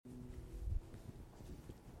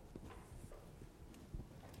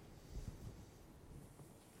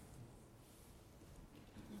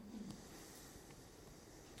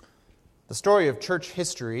The story of church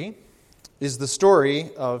history is the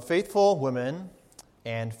story of faithful women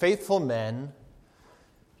and faithful men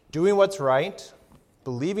doing what's right,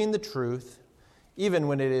 believing the truth, even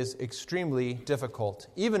when it is extremely difficult,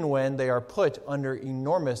 even when they are put under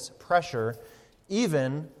enormous pressure,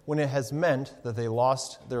 even when it has meant that they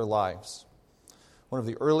lost their lives. One of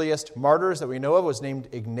the earliest martyrs that we know of was named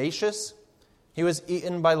Ignatius. He was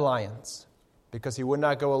eaten by lions because he would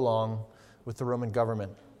not go along with the Roman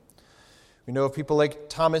government. We know of people like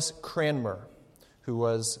Thomas Cranmer, who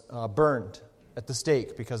was burned at the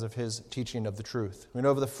stake because of his teaching of the truth. We know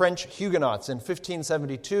of the French Huguenots in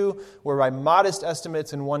 1572, where by modest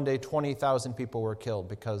estimates in one day 20,000 people were killed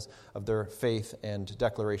because of their faith and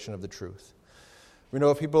declaration of the truth. We know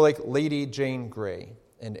of people like Lady Jane Grey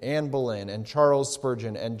and Anne Boleyn and Charles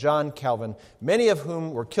Spurgeon and John Calvin, many of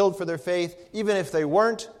whom were killed for their faith. Even if they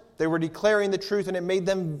weren't, they were declaring the truth, and it made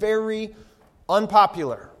them very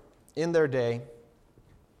unpopular in their day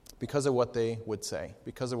because of what they would say,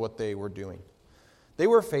 because of what they were doing. They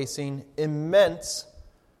were facing immense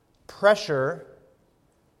pressure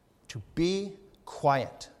to be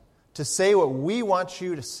quiet, to say what we want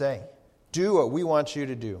you to say, do what we want you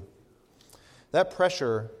to do. That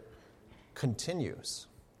pressure continues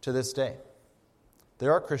to this day.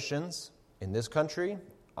 There are Christians in this country,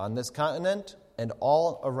 on this continent, and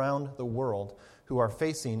all around the world who are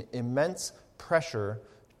facing immense pressure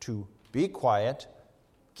to be quiet,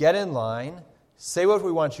 get in line, say what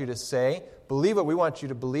we want you to say, believe what we want you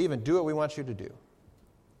to believe, and do what we want you to do.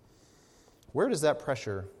 Where does that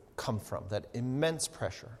pressure come from, that immense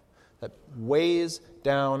pressure that weighs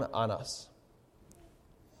down on us?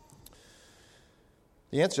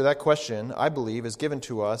 The answer to that question, I believe, is given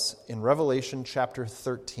to us in Revelation chapter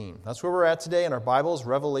 13. That's where we're at today in our Bibles,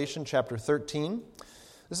 Revelation chapter 13.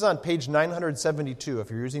 This is on page 972, if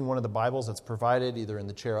you're using one of the Bibles that's provided either in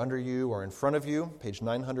the chair under you or in front of you. Page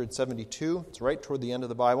 972. It's right toward the end of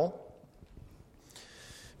the Bible.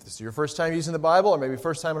 If this is your first time using the Bible, or maybe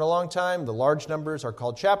first time in a long time, the large numbers are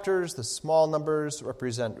called chapters. The small numbers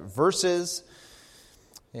represent verses.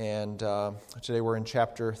 And today we're in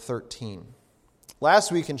chapter 13. Last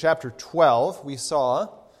week in chapter 12, we saw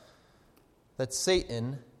that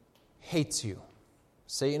Satan hates you.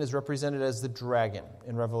 Satan is represented as the dragon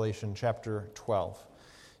in Revelation chapter 12.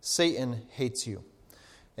 Satan hates you.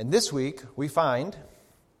 And this week, we find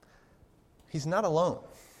he's not alone.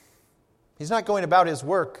 He's not going about his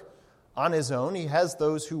work on his own. He has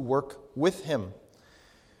those who work with him,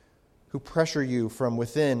 who pressure you from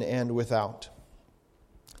within and without.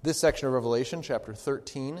 This section of Revelation, chapter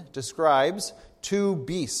 13, describes two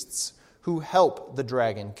beasts who help the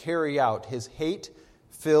dragon carry out his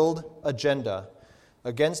hate-filled agenda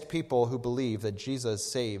against people who believe that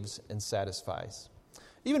Jesus saves and satisfies.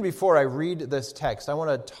 Even before I read this text, I want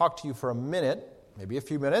to talk to you for a minute, maybe a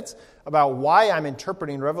few minutes, about why I'm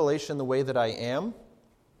interpreting Revelation the way that I am.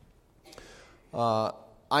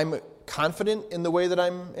 I'm confident in the way that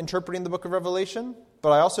I'm interpreting the book of Revelation, but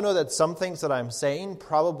I also know that some things that I'm saying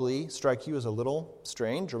probably strike you as a little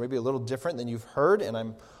strange or maybe a little different than you've heard, and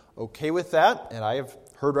I'm okay with that. And I have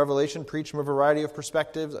heard Revelation preached from a variety of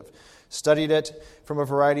perspectives. I've studied it from a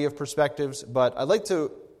variety of perspectives, but I'd like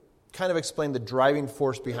to kind of explain the driving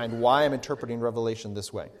force behind why I'm interpreting Revelation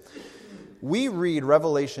this way. We read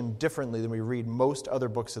Revelation differently than we read most other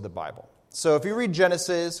books of the Bible. So if you read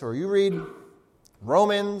Genesis, or you read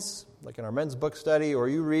Romans, like in our men's book study, or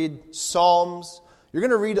you read Psalms, you're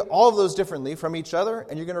going to read all of those differently from each other,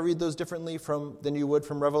 and you're going to read those differently than you would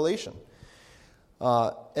from Revelation.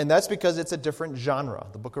 And that's because it's a different genre.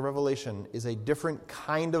 The book of Revelation is a different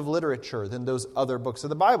kind of literature than those other books of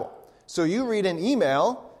the Bible. So you read an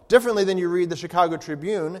email differently than you read the Chicago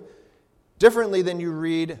Tribune, differently than you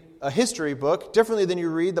read a history book, differently than you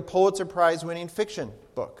read the Pulitzer Prize-winning fiction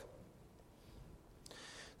book.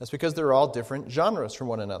 That's because they're all different genres from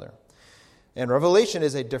one another. And Revelation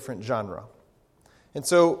is a different genre. And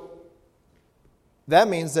so that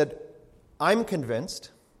means that I'm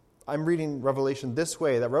convinced, I'm reading Revelation this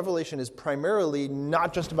way, that Revelation is primarily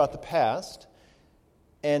not just about the past,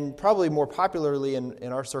 and probably more popularly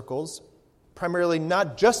in our circles, primarily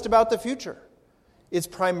not just about the future. It's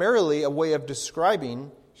primarily a way of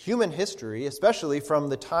describing human history, especially from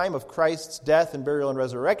the time of Christ's death and burial and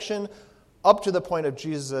resurrection up to the point of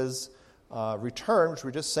Jesus' return, which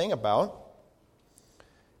we just sang about.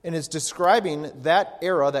 And it's describing that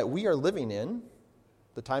era that we are living in,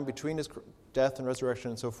 the time between his death and resurrection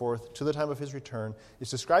and so forth, to the time of his return. It's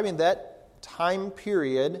describing that time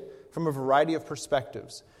period from a variety of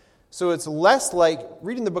perspectives. So it's less like,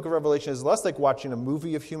 reading the book of Revelation is less like watching a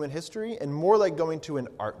movie of human history and more like going to an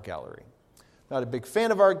art gallery. not a big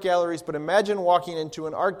fan of art galleries, but imagine walking into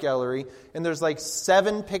an art gallery and there's like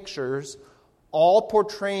 7 pictures all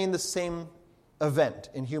portraying the same event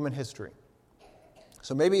in human history.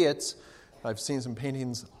 So maybe I've seen some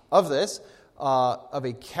paintings of this, of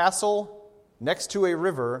a castle next to a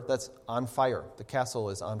river that's on fire. The castle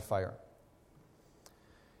is on fire.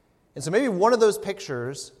 And so maybe one of those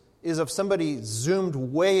pictures is of somebody zoomed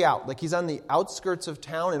way out, like he's on the outskirts of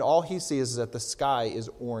town, and all he sees is that the sky is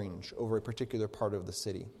orange over a particular part of the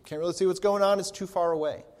city. Can't really see what's going on, it's too far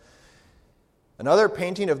away. Another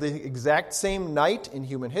painting of the exact same night in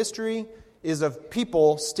human history is of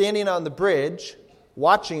people standing on the bridge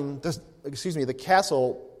watching the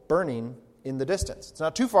castle burning in the distance. It's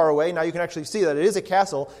not too far away. Now you can actually see that it is a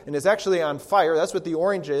castle, and it's actually on fire. That's what the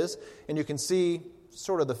orange is, and you can see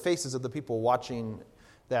sort of the faces of the people watching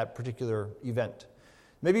that particular event.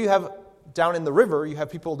 Maybe you have, down in the river, you have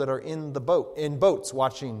people that are in boats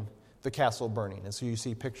watching the castle burning. And so you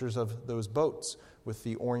see pictures of those boats with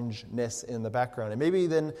the orangeness in the background. And maybe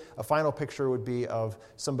then a final picture would be of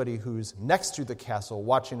somebody who's next to the castle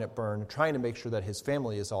watching it burn, trying to make sure that his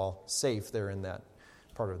family is all safe there in that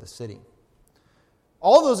part of the city.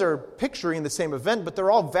 All those are picturing the same event, but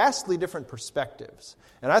they're all vastly different perspectives.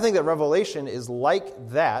 And I think that Revelation is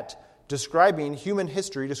like that, describing human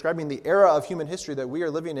history, describing the era of human history that we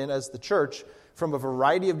are living in as the church from a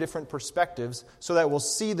variety of different perspectives so that we'll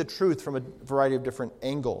see the truth from a variety of different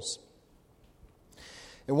angles.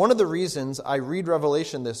 And one of the reasons I read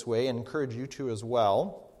Revelation this way, and encourage you to as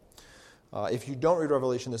well, if you don't read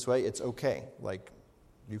Revelation this way, it's okay. Like,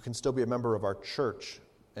 you can still be a member of our church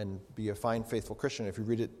and be a fine, faithful Christian if you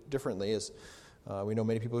read it differently, as we know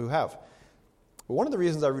many people who have. But one of the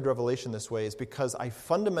reasons I read Revelation this way is because I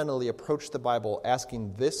fundamentally approach the Bible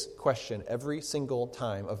asking this question every single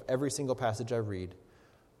time of every single passage I read.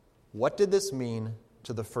 What did this mean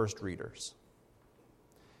to the first readers?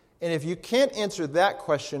 And if you can't answer that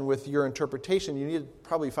question with your interpretation, you need to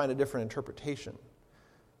probably find a different interpretation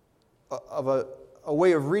of a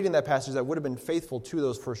way of reading that passage that would have been faithful to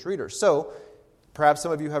those first readers. So, perhaps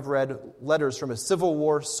some of you have read letters from a Civil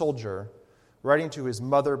War soldier writing to his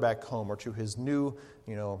mother back home or to his new,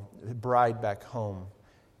 bride back home.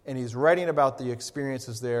 And he's writing about the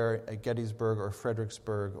experiences there at Gettysburg or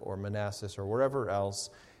Fredericksburg or Manassas or wherever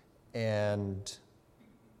else. And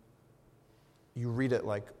you read it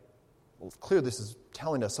like, well, clearly this is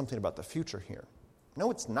telling us something about the future here.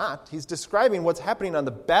 No, it's not. He's describing what's happening on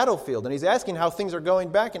the battlefield, and he's asking how things are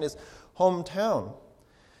going back in his hometown.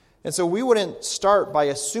 And so we wouldn't start by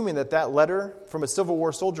assuming that letter from a Civil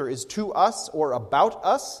War soldier is to us or about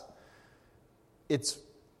us. It's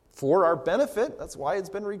for our benefit. That's why it's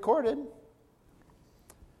been recorded.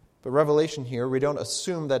 But Revelation here, we don't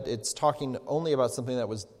assume that it's talking only about something that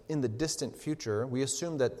was in the distant future. We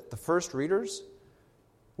assume that the first readers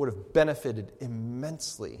would have benefited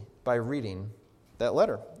immensely by reading that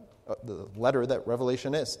letter, the letter that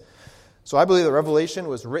Revelation is. So I believe that Revelation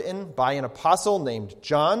was written by an apostle named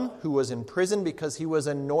John, who was in prison because he was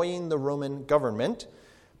annoying the Roman government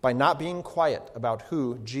by not being quiet about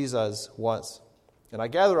who Jesus was. And I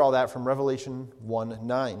gather all that from Revelation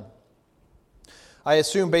 1:9. I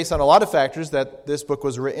assume, based on a lot of factors, that this book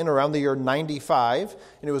was written around the year 95,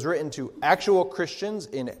 and it was written to actual Christians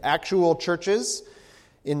in actual churches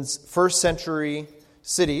in first century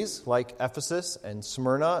cities like Ephesus and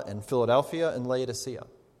Smyrna and Philadelphia and Laodicea.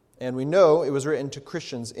 And we know it was written to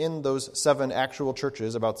Christians in those 7 actual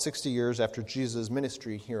churches about 60 years after Jesus'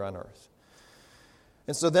 ministry here on earth.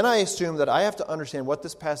 And so then I assume that I have to understand what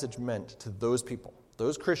this passage meant to those people,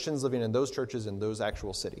 those Christians living in those churches in those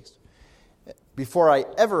actual cities, before I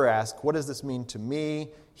ever ask, what does this mean to me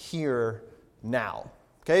here now?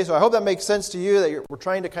 Okay, so I hope that makes sense to you, that we're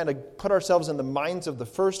trying to kind of put ourselves in the minds of the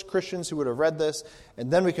first Christians who would have read this,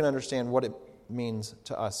 and then we can understand what it means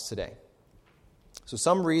to us today. So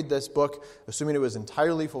some read this book assuming it was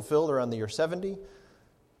entirely fulfilled around the year 70.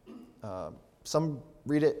 Some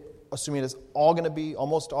read it assuming it's all going to be,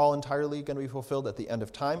 almost all entirely going to be fulfilled at the end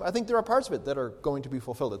of time. I think there are parts of it that are going to be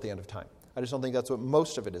fulfilled at the end of time. I just don't think that's what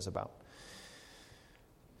most of it is about.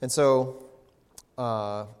 And so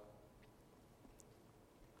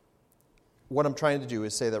what I'm trying to do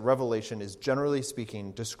is say that Revelation is, generally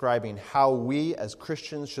speaking, describing how we as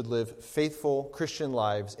Christians should live faithful Christian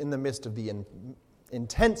lives in the midst of the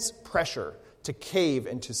intense pressure to cave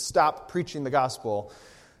and to stop preaching the gospel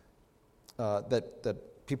that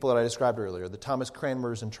people that I described earlier, the Thomas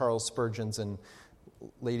Cranmers and Charles Spurgeons and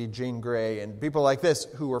Lady Jane Grey and people like this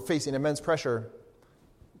who were facing immense pressure.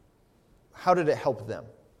 How did it help them?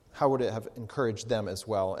 How would it have encouraged them as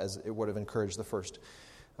well as it would have encouraged the first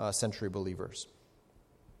century believers?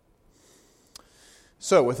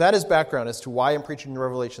 So, with that as background as to why I'm preaching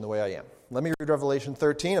Revelation the way I am, let me read Revelation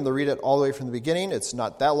 13. I'm going to read it all the way from the beginning. It's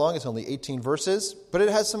not that long. It's only 18 verses, but it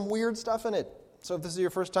has some weird stuff in it. So if this is your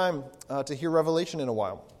first time to hear Revelation in a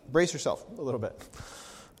while, brace yourself a little bit.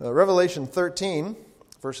 Revelation 13,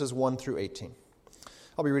 verses 1 through 18.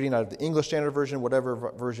 I'll be reading out of the English Standard Version.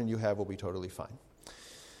 Whatever version you have will be totally fine.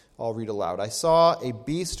 I'll read aloud. I saw a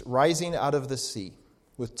beast rising out of the sea,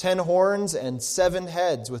 with 10 horns and 7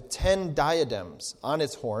 heads, with 10 diadems on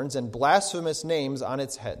its horns and blasphemous names on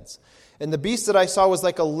its heads. And the beast that I saw was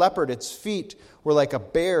like a leopard. Its feet were like a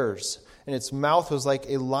bear's, and its mouth was like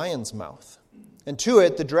a lion's mouth. And to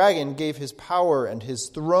it the dragon gave his power and his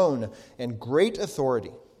throne and great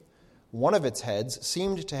authority. One of its heads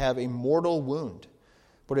seemed to have a mortal wound,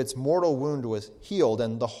 but its mortal wound was healed,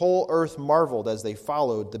 and the whole earth marveled as they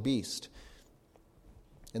followed the beast.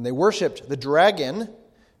 And they worshipped the dragon,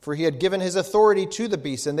 for he had given his authority to the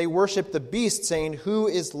beast, and they worshipped the beast, saying, "Who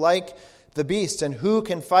is like the beast, and who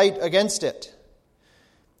can fight against it?"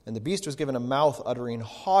 And the beast was given a mouth uttering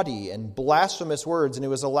haughty and blasphemous words, and it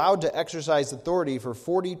was allowed to exercise authority for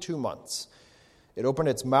 42 months. It opened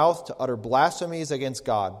its mouth to utter blasphemies against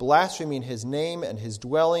God, blaspheming his name and his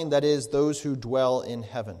dwelling, that is, those who dwell in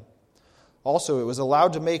heaven. Also, it was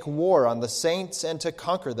allowed to make war on the saints and to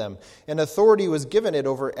conquer them. And authority was given it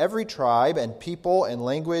over every tribe and people and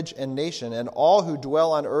language and nation, and all who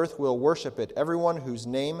dwell on earth will worship it, everyone whose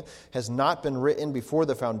name has not been written before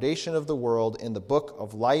the foundation of the world in the book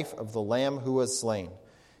of life of the Lamb who was slain.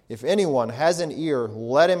 If anyone has an ear,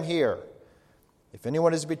 let him hear. If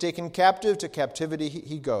anyone is to be taken captive, to captivity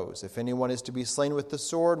he goes. If anyone is to be slain with the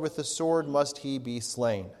sword must he be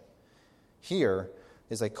slain. Here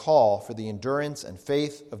is a call for the endurance and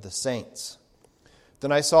faith of the saints.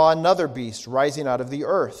 Then I saw another beast rising out of the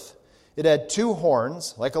earth. It had 2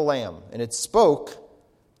 horns like a lamb, and it spoke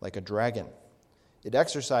like a dragon. It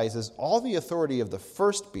exercises all the authority of the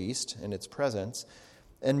first beast in its presence,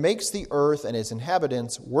 and makes the earth and its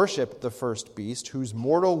inhabitants worship the first beast, whose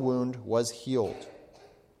mortal wound was healed.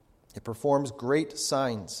 It performs great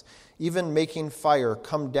signs, even making fire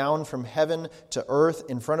come down from heaven to earth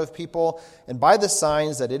in front of people. And by the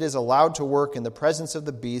signs that it is allowed to work in the presence of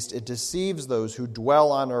the beast, it deceives those who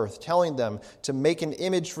dwell on earth, telling them to make an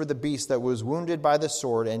image for the beast that was wounded by the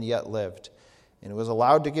sword and yet lived. And it was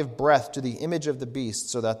allowed to give breath to the image of the beast,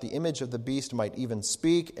 so that the image of the beast might even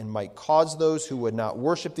speak and might cause those who would not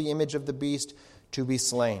worship the image of the beast to be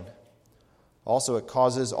slain. Also it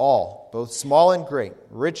causes all, both small and great,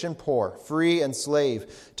 rich and poor, free and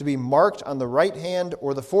slave, to be marked on the right hand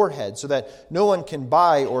or the forehead, so that no one can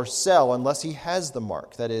buy or sell unless he has the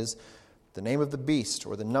mark, that is, the name of the beast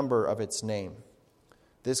or the number of its name.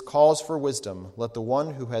 This calls for wisdom. Let the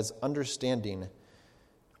one who has understanding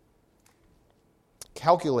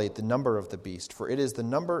calculate the number of the beast, for it is the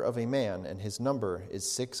number of a man, and his number is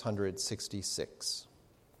 666.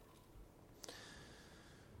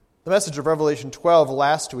 The message of Revelation 12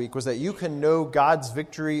 last week was that you can know God's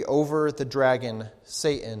victory over the dragon,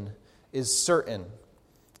 Satan, is certain,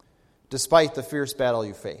 despite the fierce battle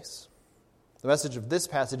you face. The message of this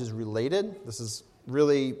passage is related. This is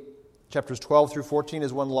really, chapters 12 through 14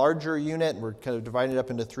 is one larger unit, and we're kind of dividing it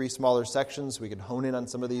up into 3 smaller sections. We can hone in on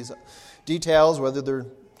some of these details, whether they're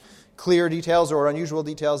clear details or unusual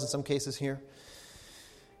details in some cases here.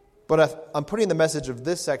 But I'm putting the message of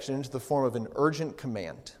this section into the form of an urgent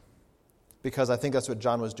command, because I think that's what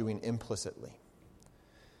John was doing implicitly.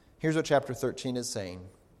 Here's what chapter 13 is saying.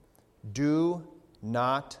 Do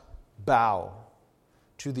not bow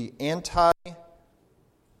to the anti-God,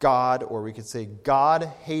 or we could say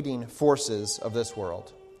God-hating forces of this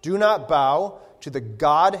world. Do not bow to the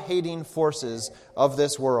God-hating forces of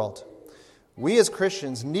this world. We as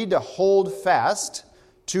Christians need to hold fast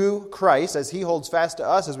to Christ as he holds fast to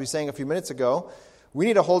us, as we sang a few minutes ago. We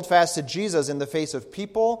need to hold fast to Jesus in the face of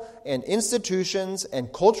people and institutions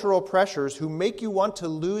and cultural pressures who make you want to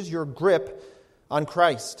lose your grip on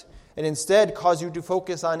Christ and instead cause you to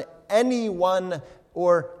focus on anyone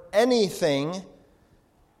or anything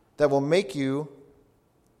that will make you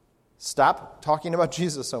stop talking about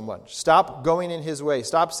Jesus so much. Stop going in his way.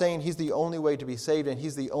 Stop saying he's the only way to be saved and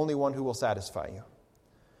he's the only one who will satisfy you.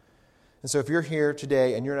 And so if you're here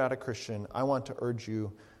today and you're not a Christian, I want to urge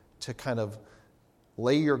you to kind of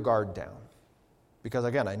lay your guard down. Because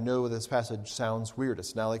again, I know this passage sounds weird.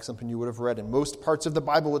 It's not like something you would have read in most parts of the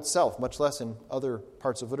Bible itself, much less in other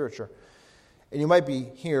parts of literature. And you might be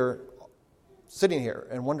here, sitting here,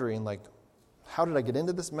 and wondering, like, how did I get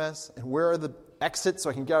into this mess? And where are the exits so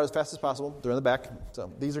I can get out as fast as possible? They're in the back. So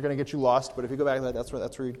these are going to get you lost, but if you go back, that's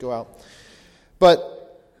where you'd go out.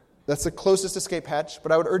 But that's the closest escape hatch,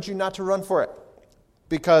 but I would urge you not to run for it.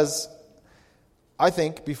 because I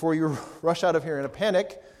think before you rush out of here in a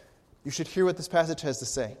panic, you should hear what this passage has to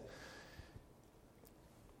say.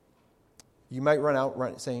 You might run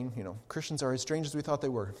out saying, Christians are as strange as we thought they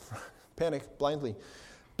were. Panic blindly.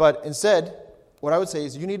 But instead, what I would say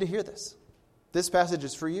is you need to hear this. This passage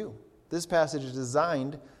is for you. This passage is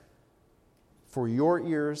designed for your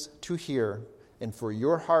ears to hear and for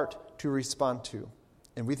your heart to respond to.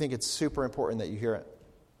 And we think it's super important that you hear it.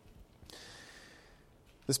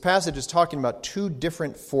 This passage is talking about two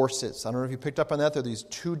different forces. I don't know if you picked up on that. There are these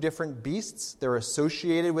two different beasts. They're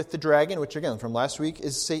associated with the dragon, which again, from last week,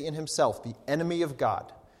 is Satan himself, the enemy of God.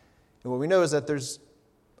 And what we know is that there's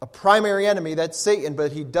a primary enemy, that's Satan,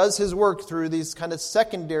 but he does his work through these kind of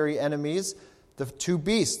secondary enemies, the two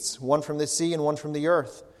beasts, one from the sea and one from the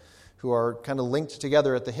earth, who are kind of linked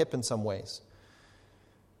together at the hip in some ways.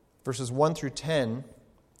 Verses 1 through 10,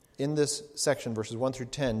 in this section, verses 1 through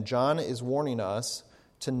 10, John is warning us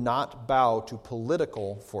to not bow to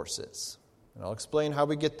political forces. And I'll explain how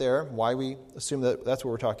we get there, why we assume that that's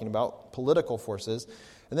what we're talking about, political forces.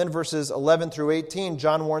 And then verses 11 through 18,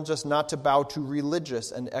 John warns us not to bow to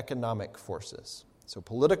religious and economic forces. So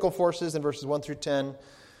political forces in verses 1 through 10,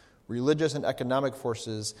 religious and economic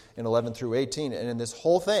forces in 11 through 18. And in this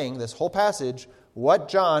whole thing, this whole passage, what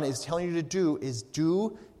John is telling you to do is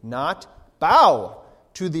do not bow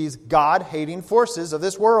to these God-hating forces of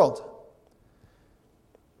this world.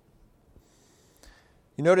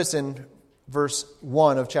 You notice in verse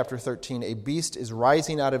 1 of chapter 13, a beast is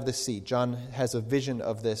rising out of the sea. John has a vision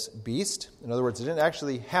of this beast. In other words, it didn't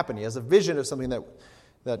actually happen. He has a vision of something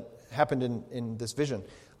that happened in this vision.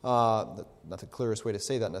 Not the clearest way to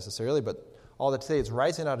say that necessarily, but all that to say, it's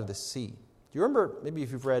rising out of the sea. Do you remember, maybe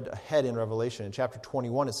if you've read ahead in Revelation, in chapter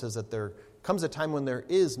 21, it says that there comes a time when there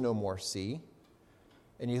is no more sea.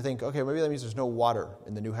 And you think, okay, maybe that means there's no water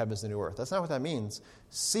in the new heavens and the new earth. That's not what that means.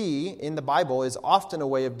 Sea in the Bible is often a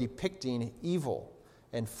way of depicting evil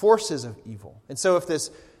and forces of evil. And so if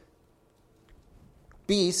this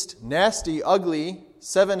beast, nasty, ugly,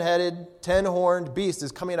 7-headed, 10-horned beast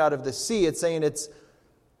is coming out of the sea, it's saying it's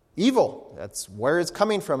evil. That's where it's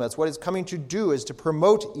coming from. That's what it's coming to do, is to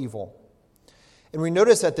promote evil. And we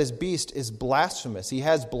notice that this beast is blasphemous. He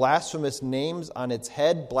has blasphemous names on its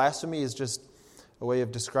head. Blasphemy is just a way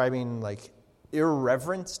of describing like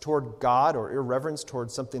irreverence toward God or irreverence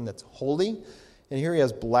toward something that's holy. And here he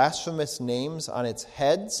has blasphemous names on its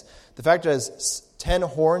heads. The fact that it has 10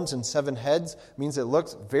 horns and 7 heads means it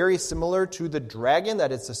looks very similar to the dragon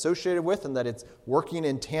that it's associated with and that it's working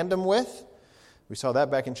in tandem with. We saw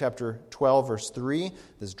that back in chapter 12, verse 3,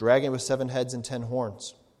 this dragon with 7 heads and 10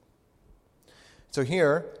 horns. So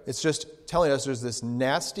here, it's just telling us there's this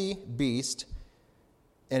nasty beast,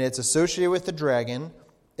 and it's associated with the dragon,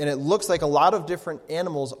 and it looks like a lot of different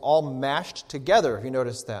animals all mashed together, if you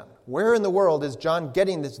notice that. Where in the world is John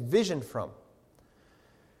getting this vision from?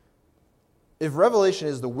 If Revelation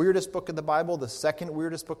is the weirdest book of the Bible, the second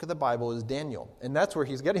weirdest book of the Bible is Daniel, and that's where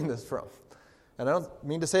he's getting this from. And I don't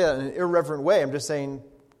mean to say that in an irreverent way. I'm just saying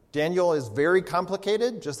Daniel is very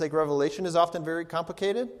complicated, just like Revelation is often very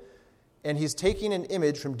complicated. And he's taking an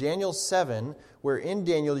image from Daniel 7, where in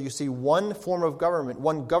Daniel you see one form of government,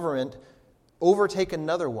 one government, overtake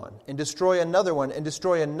another one, and destroy another one, and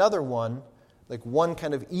destroy another one, like one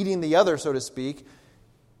kind of eating the other, so to speak,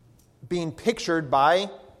 being pictured by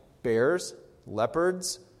bears,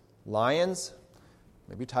 leopards, lions,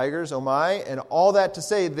 maybe tigers, oh my, and all that to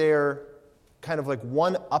say they're kind of like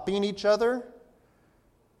one-upping each other.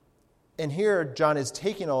 And here John is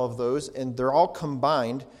taking all of those, and they're all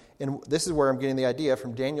combined. And this is where I'm getting the idea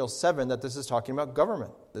from Daniel 7 that this is talking about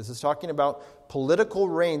government. This is talking about political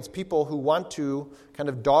reigns, people who want to kind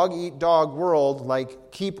of dog-eat-dog world,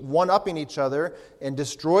 like keep one-upping each other and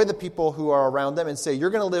destroy the people who are around them and say,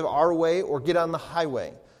 you're going to live our way or get on the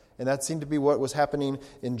highway. And that seemed to be what was happening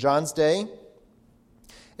in John's day.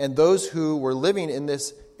 And those who were living in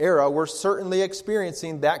this era were certainly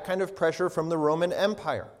experiencing that kind of pressure from the Roman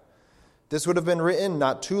Empire. This would have been written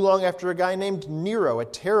not too long after a guy named Nero, a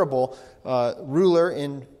terrible ruler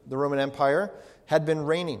in the Roman Empire, had been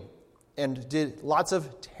reigning and did lots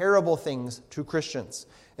of terrible things to Christians.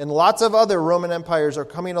 And lots of other Roman empires are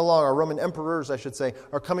coming along, or Roman emperors, I should say,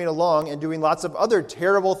 are coming along and doing lots of other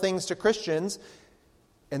terrible things to Christians.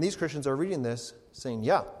 And these Christians are reading this saying,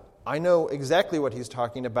 yeah, I know exactly what he's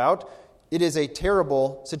talking about. It is a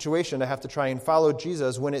terrible situation to have to try and follow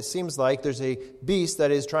Jesus when it seems like there's a beast that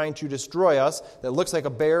is trying to destroy us that looks like a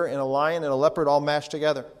bear and a lion and a leopard all mashed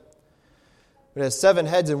together. It has 7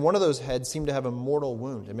 heads, and one of those heads seemed to have a mortal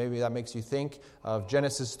wound. And maybe that makes you think of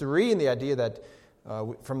Genesis 3 and the idea that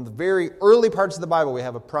from the very early parts of the Bible we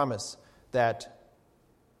have a promise that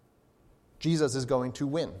Jesus is going to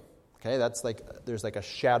win. Okay, that's there's like a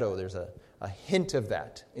shadow, there's a hint of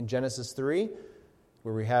that in Genesis 3,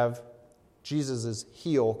 where we have Jesus'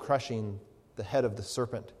 heel crushing the head of the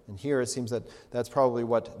serpent. And here it seems that that's probably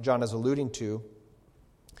what John is alluding to.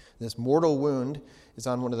 This mortal wound is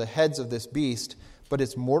on one of the heads of this beast, but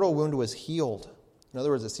its mortal wound was healed. In other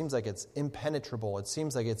words, it seems like it's impenetrable. It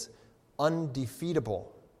seems like it's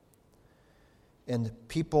undefeatable. And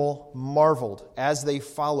people marveled as they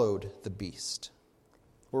followed the beast.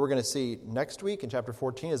 What we're going to see next week in chapter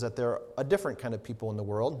 14 is that there are a different kind of people in the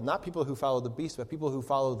world. Not people who follow the beast, but people who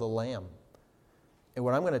follow the Lamb. And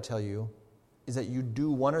what I'm going to tell you is that you do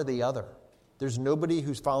one or the other. There's nobody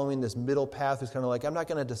who's following this middle path who's kind of like, I'm not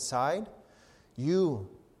going to decide. You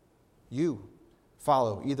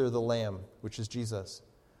follow either the Lamb, which is Jesus,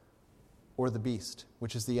 or the beast,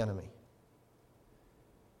 which is the enemy.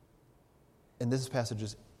 And this passage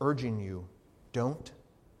is urging you, don't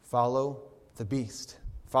follow the beast.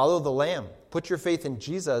 Follow the Lamb. Put your faith in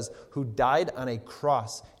Jesus, who died on a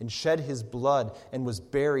cross and shed his blood and was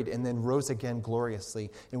buried and then rose again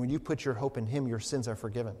gloriously. And when you put your hope in him, your sins are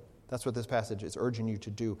forgiven. That's what this passage is urging you to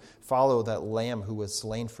do. Follow that Lamb who was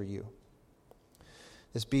slain for you.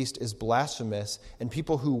 This beast is blasphemous, and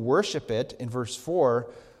people who worship it, in verse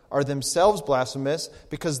 4, are themselves blasphemous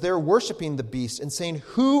because they're worshiping the beast and saying,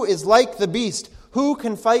 who is like the beast? Who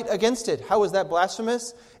can fight against it? How is that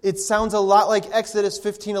blasphemous? It sounds a lot like Exodus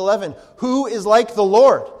 15:11. Who is like the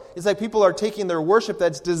Lord? It's like people are taking their worship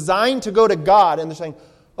that's designed to go to God, and they're saying,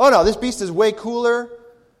 oh no, this beast is way cooler,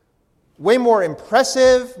 way more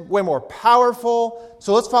impressive, way more powerful,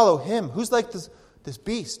 so let's follow him. Who's like this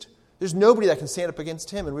beast? There's nobody that can stand up against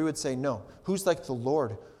him. And we would say, no. Who's like the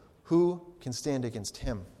Lord? Who can stand against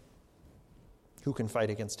him? Who can fight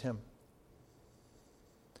against him?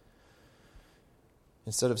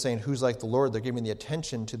 Instead of saying, who's like the Lord, they're giving the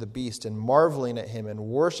attention to the beast and marveling at him and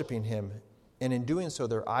worshiping him. And in doing so,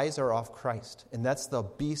 their eyes are off Christ. And that's the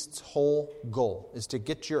beast's whole goal, is to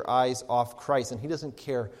get your eyes off Christ. And he doesn't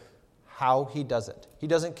care how he does it. He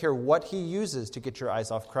doesn't care what he uses to get your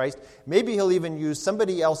eyes off Christ. Maybe he'll even use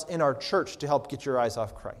somebody else in our church to help get your eyes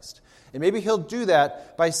off Christ. And maybe he'll do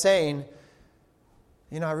that by saying,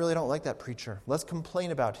 I really don't like that preacher. Let's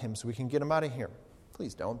complain about him so we can get him out of here.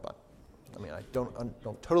 Please don't, but I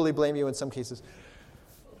don't totally blame you in some cases.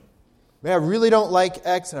 I really don't like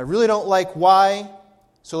X and I really don't like Y,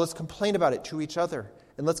 so let's complain about it to each other.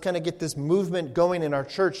 And let's kind of get this movement going in our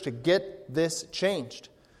church to get this changed.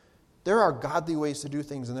 There are godly ways to do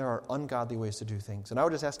things and there are ungodly ways to do things. And I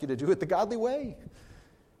would just ask you to do it the godly way.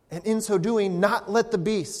 And in so doing, not let the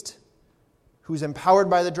beast, who's empowered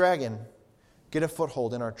by the dragon, get a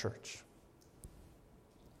foothold in our church.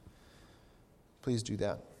 Please do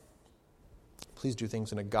that. Please do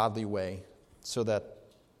things in a godly way so that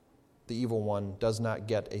the evil one does not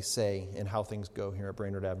get a say in how things go here at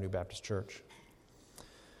Brainerd Avenue Baptist Church.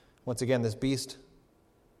 Once again, this beast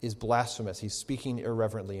is blasphemous. He's speaking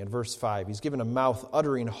irreverently. In verse 5, he's given a mouth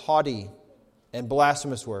uttering haughty and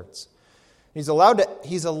blasphemous words. He's allowed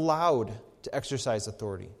to exercise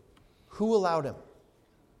authority. Who allowed him?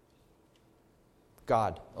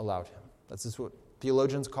 God allowed him. That's what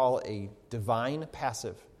theologians call a divine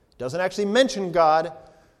passive. Doesn't actually mention God,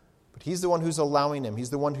 but he's the one who's allowing him. He's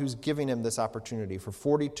the one who's giving him this opportunity for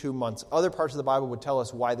 42 months. Other parts of the Bible would tell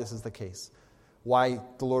us why this is the case, why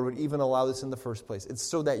the Lord would even allow this in the first place. It's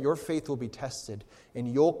so that your faith will be tested and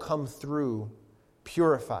you'll come through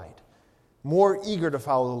purified, more eager to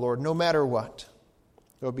follow the Lord no matter what.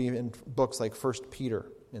 It'll be in books like 1 Peter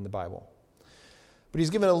in the Bible. But he's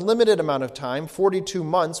given a limited amount of time, 42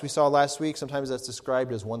 months. We saw last week, sometimes that's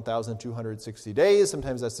described as 1,260 days.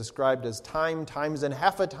 Sometimes that's described as time, times and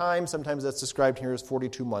half a time. Sometimes that's described here as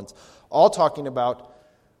 42 months. All talking about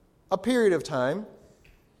a period of time.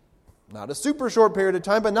 Not a super short period of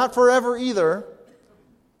time, but not forever either.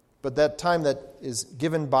 But that time that is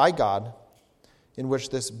given by God in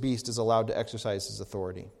which this beast is allowed to exercise his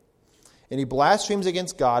authority. And he blasphemes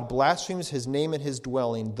against God, blasphemes his name and his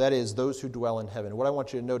dwelling, that is, those who dwell in heaven. What I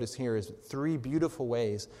want you to notice here is 3 beautiful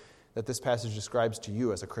ways that this passage describes to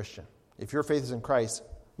you as a Christian. If your faith is in Christ,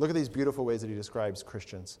 look at these beautiful ways that he describes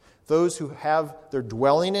Christians. Those who have their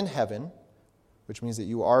dwelling in heaven, which means that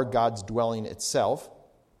you are God's dwelling itself.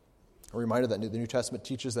 A reminder that the New Testament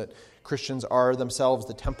teaches that Christians are themselves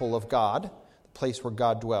the temple of God, the place where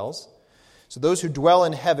God dwells. So those who dwell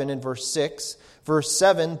in heaven in verse 6. Verse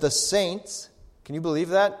 7, the saints. Can you believe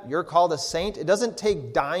that? You're called a saint. It doesn't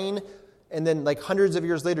take dying and then like hundreds of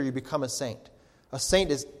years later you become a saint. A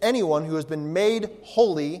saint is anyone who has been made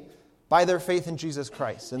holy by their faith in Jesus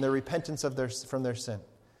Christ and their repentance from their sin.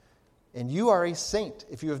 And you are a saint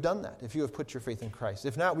if you have done that, if you have put your faith in Christ.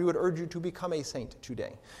 If not, we would urge you to become a saint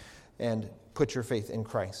today and put your faith in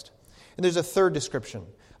Christ. And there's a third description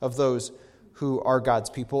of those who are God's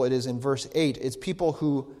people. It is in verse 8. It's people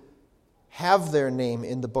who have their name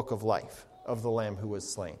in the book of life of the Lamb who was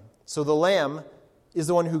slain. So the Lamb is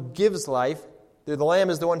the one who gives life. The Lamb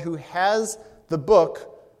is the one who has the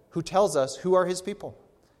book, who tells us who are his people.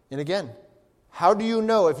 And again, how do you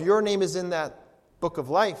know if your name is in that book of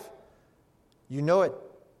life? You know it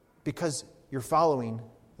because you're following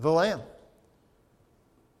the Lamb.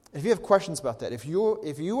 If you have questions about that, if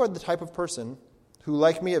you are the type of person who,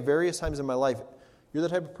 like me at various times in my life, you're the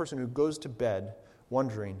type of person who goes to bed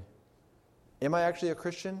wondering, am I actually a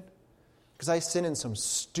Christian? Because I sin in some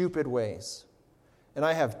stupid ways. And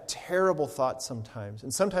I have terrible thoughts sometimes.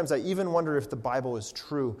 And sometimes I even wonder if the Bible is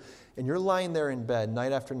true. And you're lying there in bed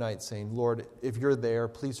night after night saying, Lord, if you're there,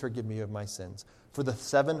 please forgive me of my sins. For the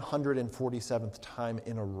 747th time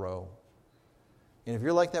in a row. And if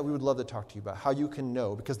you're like that, we would love to talk to you about how you can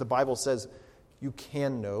know. Because the Bible says you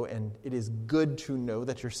can know, and it is good to know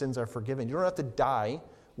that your sins are forgiven. You don't have to die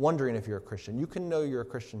wondering if you're a Christian. You can know you're a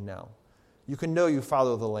Christian now. You can know you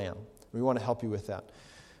follow the Lamb. We want to help you with that.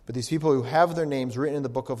 But these people who have their names written in the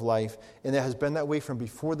book of life, and it has been that way from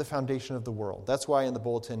before the foundation of the world. That's why in the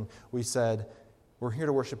bulletin we said, we're here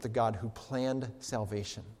to worship the God who planned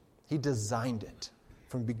salvation. He designed it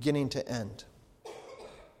from beginning to end.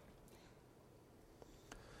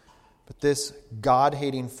 But this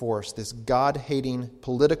God-hating force, this God-hating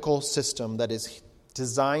political system that is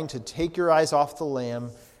designed to take your eyes off the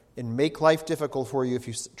Lamb and make life difficult for you if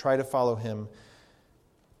you try to follow him,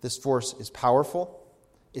 this force is powerful.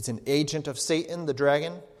 It's an agent of Satan, the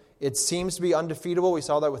dragon. It seems to be undefeatable. We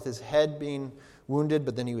saw that with his head being wounded,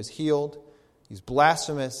 but then he was healed. He's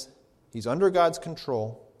blasphemous. He's under God's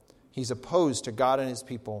control. He's opposed to God and his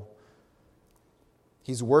people.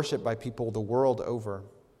 He's worshipped by people the world over.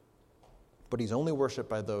 But he's only worshipped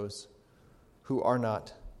by those who are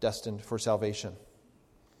not destined for salvation.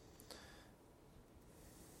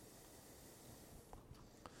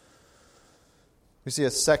 We see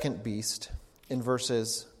a second beast in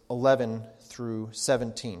verses 11 through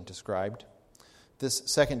 17 described. This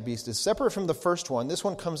second beast is separate from the first one. This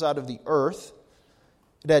one comes out of the earth.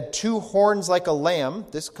 It had 2 horns like a lamb.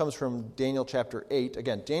 This comes from Daniel chapter 8.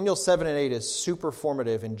 Again, Daniel 7 and 8 is super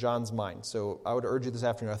formative in John's mind. So I would urge you this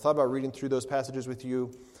afternoon. I thought about reading through those passages with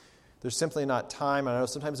you. There's simply not time. I know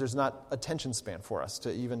sometimes there's not attention span for us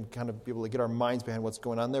to even kind of be able to get our minds behind what's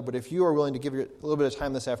going on there. But if you are willing to give a little bit of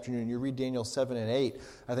time this afternoon, you read Daniel 7 and 8,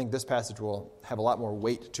 I think this passage will have a lot more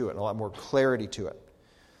weight to it and a lot more clarity to it.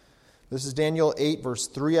 This is Daniel 8, verse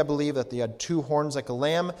 3, I believe, that he had 2 horns like a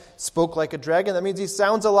lamb, spoke like a dragon. That means he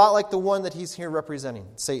sounds a lot like the one that he's here representing,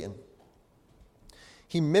 Satan.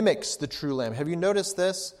 He mimics the true lamb. Have you noticed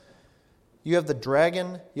this? You have the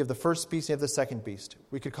dragon, you have the first beast, you have the second beast.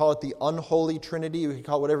 We could call it the unholy trinity, we could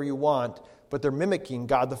call it whatever you want, but they're mimicking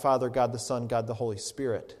God the Father, God the Son, God the Holy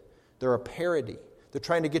Spirit. They're a parody. They're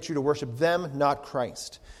trying to get you to worship them, not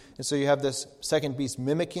Christ. And so you have this second beast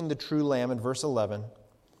mimicking the true lamb in verse 11.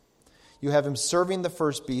 You have him serving the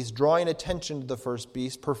first beast, drawing attention to the first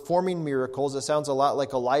beast, performing miracles. It sounds a lot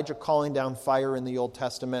like Elijah calling down fire in the Old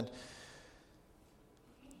Testament.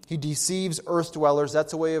 He deceives earth dwellers.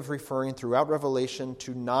 That's a way of referring throughout Revelation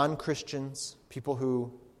to non-Christians, people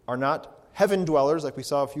who are not heaven dwellers, like we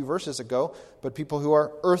saw a few verses ago, but people who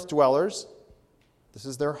are earth dwellers. This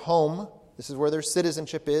is their home. This is where their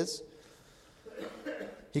citizenship is.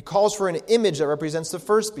 He calls for an image that represents the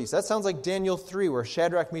first beast. That sounds like Daniel 3, where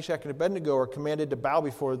Shadrach, Meshach, and Abednego are commanded to bow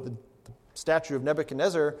before the statue of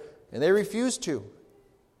Nebuchadnezzar, and they refuse to.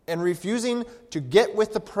 And refusing to get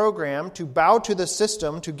with the program, to bow to the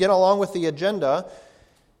system, to get along with the agenda,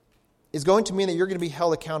 is going to mean that you're going to be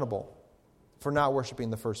held accountable for not worshiping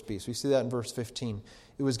the first beast. We see that in verse 15.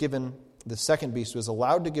 It was given, the second beast was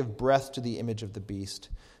allowed to give breath to the image of the beast,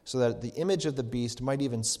 so that the image of the beast might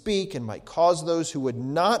even speak and might cause those who would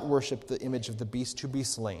not worship the image of the beast to be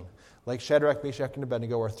slain. Like Shadrach, Meshach, and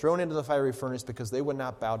Abednego are thrown into the fiery furnace because they would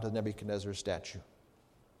not bow to Nebuchadnezzar's statue.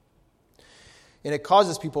 And it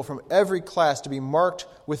causes people from every class to be marked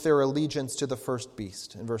with their allegiance to the first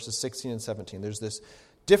beast. In verses 16 and 17, there's this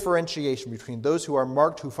differentiation between those who are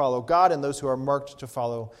marked who follow God and those who are marked to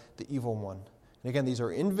follow the evil one. And again, these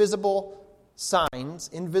are invisible signs,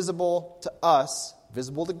 invisible to us,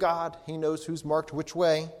 visible to God. He knows who's marked which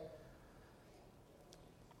way.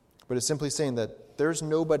 But it's simply saying that there's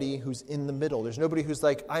nobody who's in the middle. There's nobody who's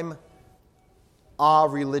like, I'm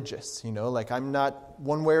religious, like I'm not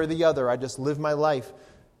one way or the other. I just live my life.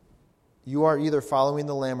 You are either following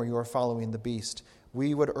the Lamb or you are following the beast.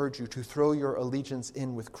 we would urge you to throw your allegiance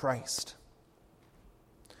in with Christ.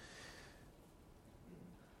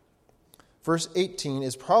 Verse 18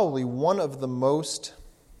 is probably one of the most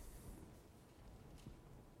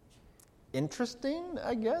interesting,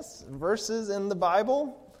 I guess, verses in the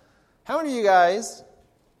Bible. How many of you guys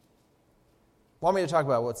want me to talk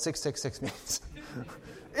about what 666 means?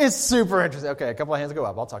 It's super interesting. Okay, a couple of hands go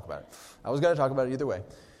up. I'll talk about it. I was going to talk about it either way.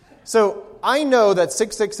 So I know that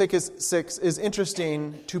 666 is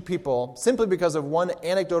interesting to people simply because of one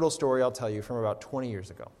anecdotal story I'll tell you from about 20 years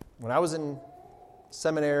ago. When I was in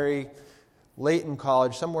seminary, late in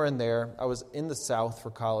college, somewhere in there, I was in the South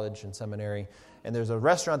for college and seminary, and there's a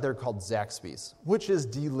restaurant there called Zaxby's, which is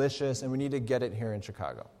delicious, and we need to get it here in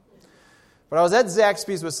Chicago. But I was at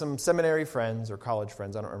Zaxby's with some seminary friends or college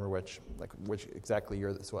friends, I don't remember which exactly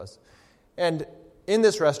year this was. And in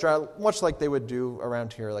this restaurant, much like they would do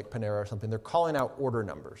around here, like Panera or something, they're calling out order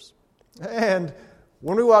numbers. And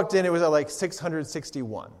when we walked in, it was at like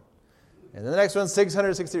 661. And then the next one,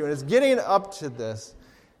 661. It's getting up to this.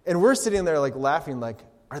 And we're sitting there like laughing, like,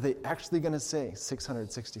 are they actually going to say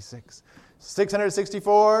 666?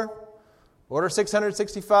 664? Order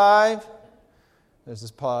 665? There's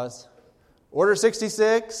this pause. Order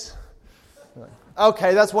 66?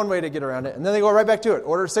 Okay, that's one way to get around it. And then they go right back to it.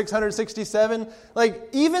 Order 667. Like,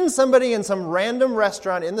 even somebody in some random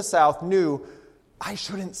restaurant in the South knew, I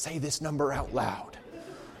shouldn't say this number out loud.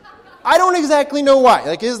 I don't exactly know why.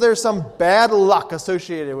 Like, is there some bad luck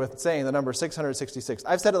associated with saying the number 666?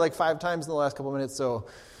 I've said it like 5 times in the last couple of minutes, so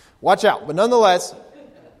watch out. But nonetheless,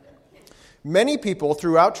 many people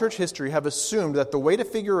throughout church history have assumed that the way to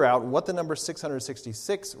figure out what the number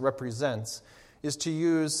 666 represents is to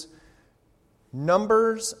use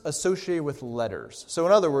numbers associated with letters. So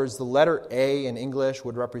in other words, the letter A in English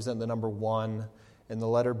would represent the number 1, and the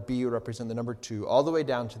letter B would represent the number 2, all the way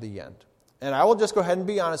down to the end. And I will just go ahead and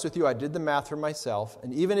be honest with you, I did the math for myself,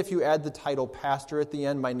 and even if you add the title pastor at the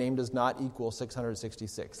end, my name does not equal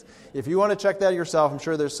 666. If you want to check that yourself, I'm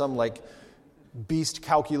sure there's some like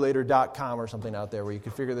beastcalculator.com or something out there where you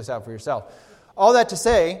can figure this out for yourself. All that to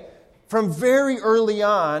say, from very early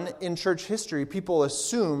on in church history, people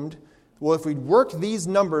assumed, well, if we work these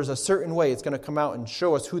numbers a certain way, it's going to come out and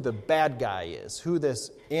show us who the bad guy is, who this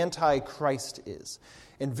Antichrist is.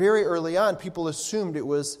 And very early on, people assumed it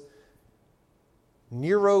was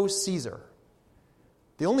Nero Caesar.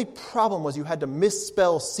 The only problem was you had to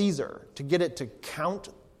misspell Caesar to get it to count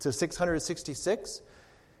to 666.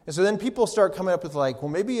 And so then people start coming up with like, well,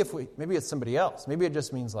 maybe it's somebody else. Maybe it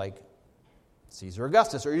just means like Caesar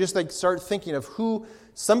Augustus. Or you just like start thinking of who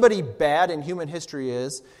somebody bad in human history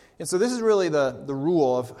is. And so this is really the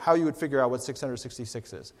rule of how you would figure out what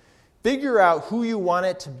 666 is. Figure out who you want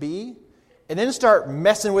it to be, and then start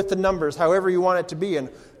messing with the numbers however you want it to be. And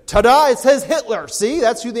ta-da, it says Hitler. See,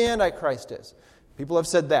 that's who the Antichrist is. People have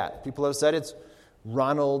said that. People have said it's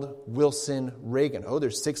Ronald Wilson Reagan. Oh,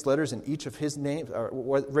 there's 6 letters in each of his names.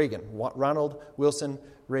 Reagan. Ronald Wilson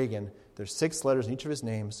Reagan. There's 6 letters in each of his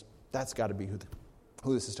names. That's got to be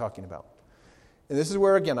who this is talking about. And this is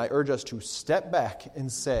where, again, I urge us to step back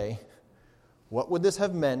and say, what would this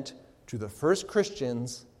have meant to the first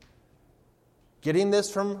Christians getting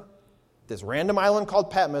this from this random island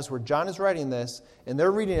called Patmos where John is writing this, and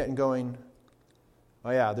they're reading it and going,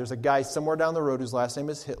 oh yeah, there's a guy somewhere down the road whose last name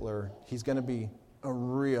is Hitler. He's going to be a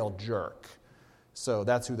real jerk. So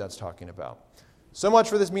that's who that's talking about. So much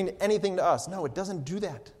for this mean anything to us. No, it doesn't do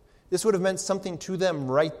that. This would have meant something to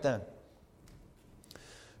them right then.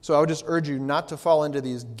 So I would just urge you not to fall into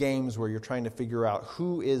these games where you're trying to figure out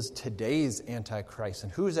who is today's Antichrist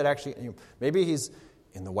and who is it actually. Maybe he's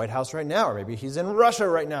in the White House right now, or maybe he's in Russia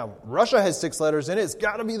right now. Russia has 6 letters in it. It's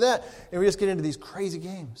got to be that. And we just get into these crazy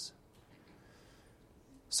games.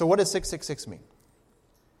 So what does 666 mean?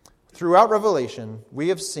 Throughout Revelation, we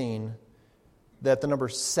have seen that the number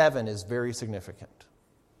 7 is very significant.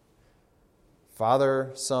 Father,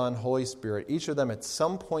 Son, Holy Spirit, each of them at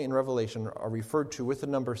some point in Revelation are referred to with the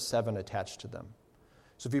number 7 attached to them.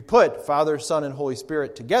 So if you put Father, Son, and Holy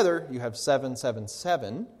Spirit together, you have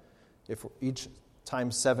 777. If each time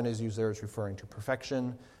 7 is used there, it's referring to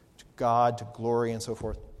perfection, to God, to glory, and so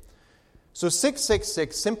forth. So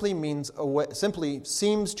 666 simply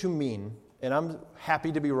seems to mean, and I'm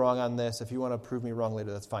happy to be wrong on this. If you want to prove me wrong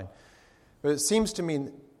later, that's fine. But it seems to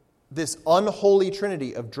mean this unholy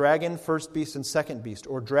trinity of dragon, first beast, and second beast,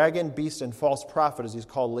 or dragon, beast, and false prophet, as he's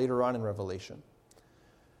called later on in Revelation,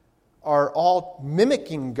 are all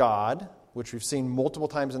mimicking God, which we've seen multiple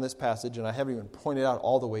times in this passage, and I haven't even pointed out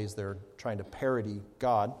all the ways they're trying to parody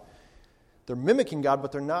God. They're mimicking God,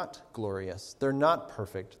 but they're not glorious. They're not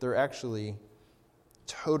perfect. They're actually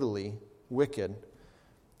totally wicked.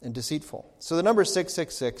 and deceitful. So the number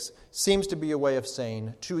 666 seems to be a way of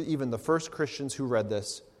saying to even the first Christians who read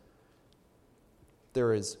this,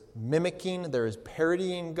 there is mimicking, there is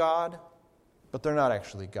parodying God, but they're not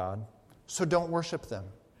actually God. So don't worship them.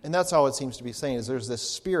 And that's all it seems to be saying, is there's this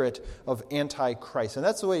spirit of Antichrist. And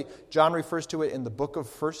that's the way John refers to it in the book of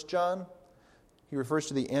 1 John. He refers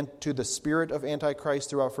to the spirit of Antichrist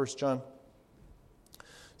throughout 1 John.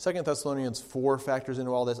 2 Thessalonians 4 factors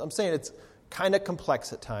into all this. I'm saying it's kind of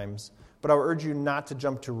complex at times, but I would urge you not to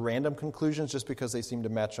jump to random conclusions just because they seem to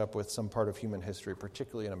match up with some part of human history,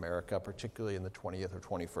 particularly in America, particularly in the 20th or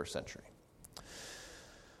 21st century.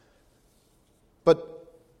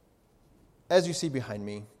 But as you see behind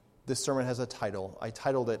me, this sermon has a title. I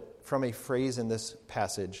titled it from a phrase in this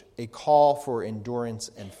passage, A Call for Endurance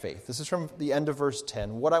and Faith. This is from the end of verse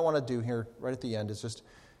 10. What I want to do here right at the end is just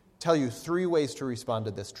tell you 3 ways to respond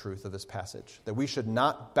to this truth of this passage, that we should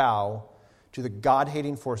not bow to the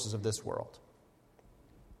God-hating forces of this world,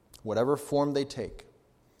 whatever form they take.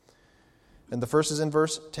 And the first is in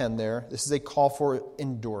verse 10 there. This is a call for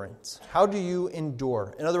endurance. How do you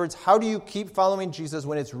endure? In other words, how do you keep following Jesus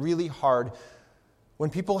when it's really hard, when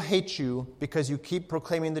people hate you because you keep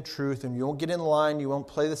proclaiming the truth and you won't get in line, you won't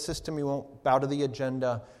play the system, you won't bow to the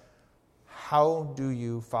agenda? How do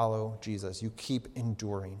you follow Jesus? You keep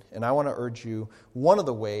enduring. And I want to urge you, one of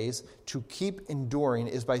the ways to keep enduring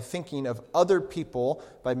is by thinking of other people,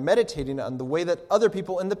 by meditating on the way that other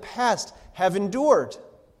people in the past have endured.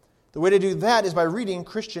 The way to do that is by reading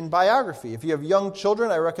Christian biography. If you have young children,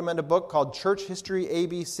 I recommend a book called Church History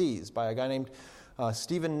ABCs by a guy named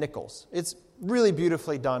Stephen Nichols. It's really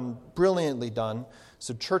beautifully done, brilliantly done.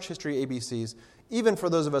 So Church History ABCs, even for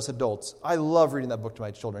those of us adults, I love reading that book to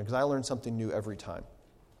my children because I learn something new every time.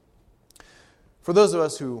 For those of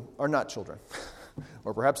us who are not children,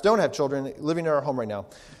 or perhaps don't have children living in our home right now,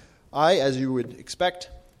 I, as you would expect,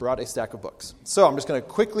 brought a stack of books. So I'm just going to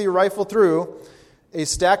quickly rifle through a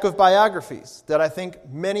stack of biographies that I think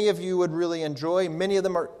many of you would really enjoy. Many of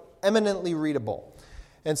them are eminently readable.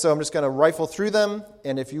 And so I'm just going to rifle through them,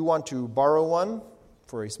 and if you want to borrow one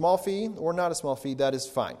for a small fee or not a small fee, that is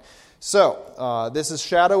fine. So this is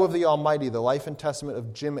Shadow of the Almighty, The Life and Testament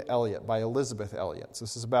of Jim Elliot by Elizabeth Elliot. So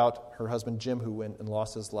this is about her husband Jim, who went and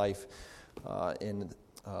lost his life in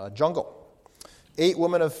jungle. 8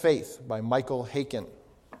 Women of Faith by Michael Haykin.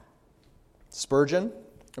 Spurgeon.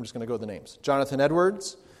 I'm just going to go with the names. Jonathan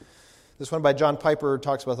Edwards. This one by John Piper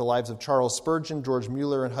talks about the lives of Charles Spurgeon, George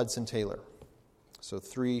Mueller, and Hudson Taylor. So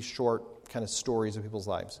 3 short kind of stories of people's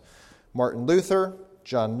lives. Martin Luther,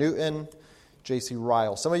 John Newton, J.C.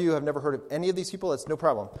 Ryle. Some of you have never heard of any of these people. That's no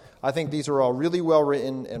problem. I think these are all really well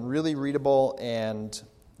written and really readable and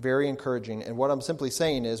very encouraging. And what I'm simply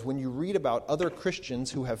saying is when you read about other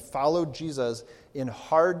Christians who have followed Jesus in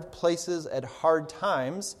hard places at hard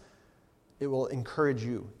times, it will encourage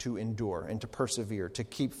you to endure and to persevere, to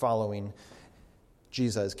keep following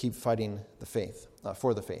Jesus, keep fighting the faith,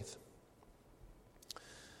 for the faith.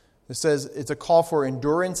 It says it's a call for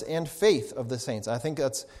endurance and faith of the saints. I think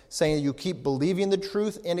that's saying you keep believing the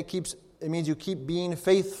truth, and it means you keep being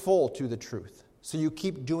faithful to the truth. So you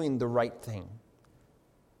keep doing the right thing.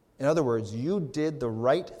 In other words, you did the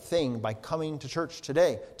right thing by coming to church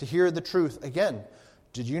today to hear the truth again.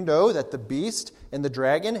 Did you know that the beast and the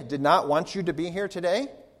dragon did not want you to be here today?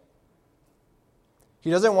 He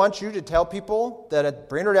doesn't want you to tell people that at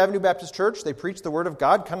Brainerd Avenue Baptist Church they preach the Word of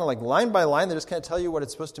God kind of like line by line. They just kind of tell you what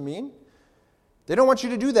it's supposed to mean. They don't want you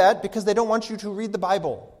to do that because they don't want you to read the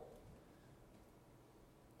Bible.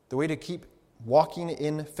 The way to keep walking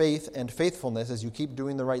in faith and faithfulness is you keep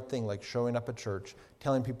doing the right thing, like showing up at church,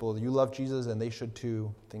 telling people you love Jesus and they should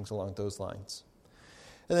too, things along those lines.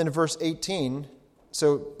 And then in verse 18...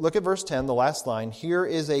 So look at verse 10, the last line. Here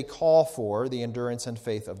is a call for the endurance and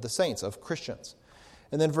faith of the saints, of Christians.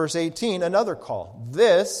 And then verse 18, another call.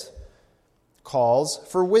 This calls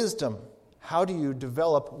for wisdom. How do you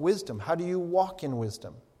develop wisdom? How do you walk in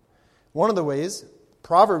wisdom? One of the ways,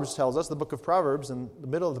 Proverbs tells us, the book of Proverbs in the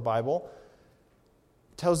middle of the Bible,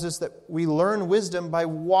 tells us that we learn wisdom by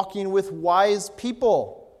walking with wise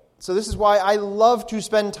people. So this is why I love to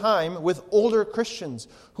spend time with older Christians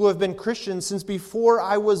who have been Christians since before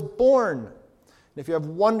I was born. And if you're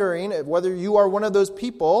wondering whether you are one of those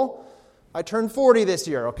people, I turned 40 this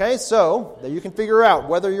year, okay? So that you can figure out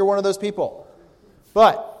whether you're one of those people.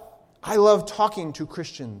 But I love talking to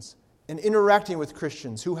Christians and interacting with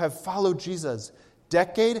Christians who have followed Jesus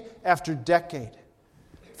decade after decade.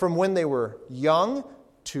 From when they were young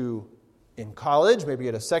to in college, maybe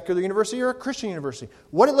at a secular university or a Christian university.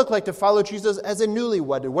 What did it look like to follow Jesus as a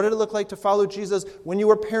newlywed? What did it look like to follow Jesus when you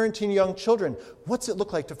were parenting young children? What's it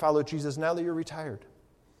look like to follow Jesus now that you're retired?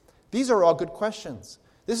 These are all good questions.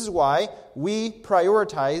 This is why we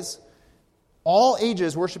prioritize all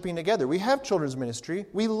ages worshiping together. We have children's ministry.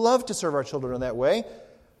 We love to serve our children in that way.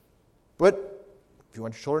 But if you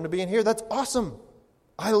want your children to be in here, that's awesome.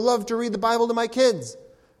 I love to read the Bible to my kids.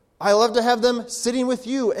 I love to have them sitting with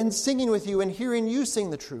you and singing with you and hearing you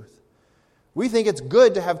sing the truth. We think it's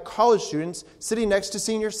good to have college students sitting next to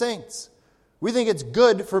senior saints. We think it's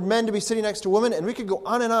good for men to be sitting next to women, and we could go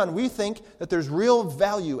on and on. We think that there's real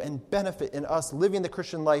value and benefit in us living the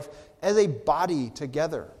Christian life as a body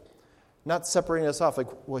together, not separating us off. Like,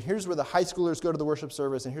 well, here's where the high schoolers go to the worship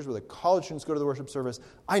service, and here's where the college students go to the worship service.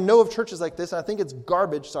 I know of churches like this, and I think it's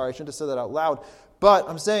garbage. Sorry, I shouldn't have said that out loud. But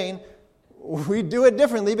I'm saying we do it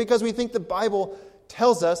differently because we think the Bible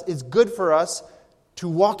tells us it's good for us to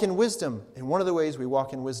walk in wisdom. And one of the ways we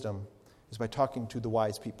walk in wisdom is by talking to the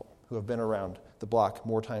wise people who have been around the block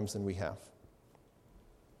more times than we have.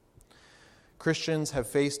 Christians have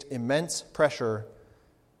faced immense pressure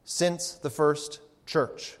since the first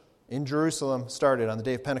church in Jerusalem started on the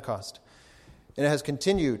day of Pentecost. And it has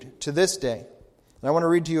continued to this day. And I want to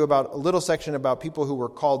read to you about a little section about people who were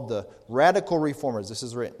called the radical reformers. This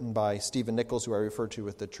is written by Stephen Nichols, who I referred to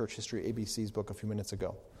with the Church History ABC's book a few minutes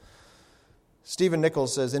ago. Stephen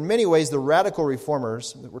Nichols says, in many ways, the radical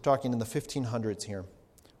reformers, we're talking in the 1500s here,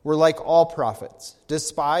 were like all prophets,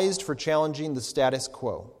 despised for challenging the status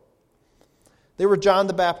quo. They were John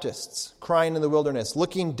the Baptists, crying in the wilderness,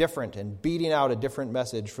 looking different and beating out a different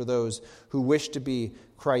message for those who wished to be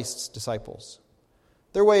Christ's disciples.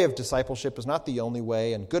 Their way of discipleship was not the only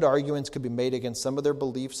way, and good arguments could be made against some of their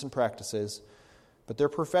beliefs and practices, but their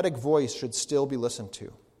prophetic voice should still be listened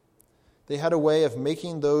to. They had a way of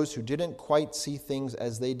making those who didn't quite see things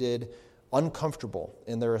as they did uncomfortable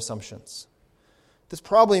in their assumptions. This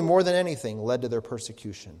probably more than anything led to their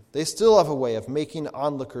persecution. They still have a way of making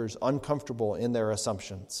onlookers uncomfortable in their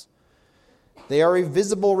assumptions. They are a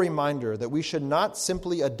visible reminder that we should not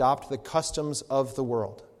simply adopt the customs of the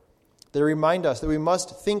world. They remind us that we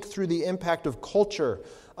must think through the impact of culture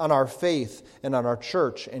on our faith and on our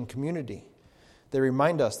church and community. They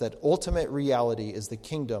remind us that ultimate reality is the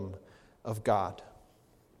kingdom of God.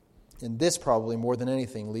 And this probably more than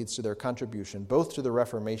anything leads to their contribution both to the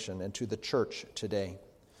Reformation and to the church today.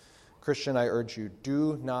 Christian, I urge you,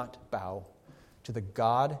 do not bow to the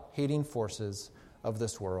God-hating forces of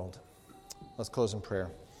this world. Let's close in prayer.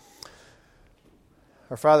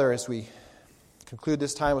 Our Father, as we conclude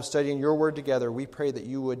this time of studying your word together, we pray that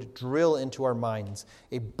you would drill into our minds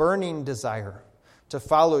a burning desire to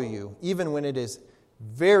follow you, even when it is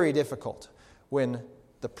very difficult, when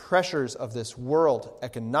the pressures of this world,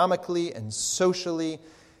 economically and socially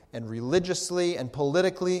and religiously and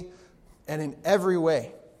politically and in every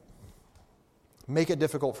way, make it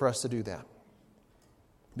difficult for us to do that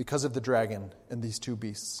because of the dragon and these two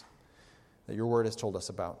beasts that your word has told us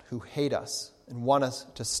about, who hate us and want us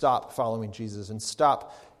to stop following Jesus and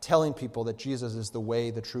stop telling people that Jesus is the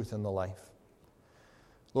way, the truth, and the life.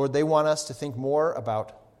 Lord, they want us to think more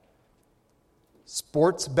about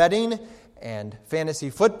sports betting and fantasy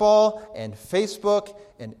football and Facebook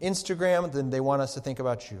and Instagram than they want us to think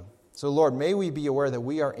about you. So, Lord, may we be aware that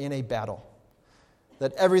we are in a battle,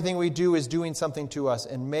 that everything we do is doing something to us,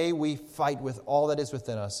 and may we fight with all that is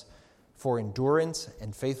within us for endurance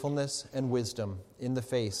and faithfulness and wisdom in the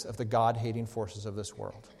face of the God-hating forces of this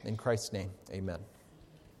world. In Christ's name, amen.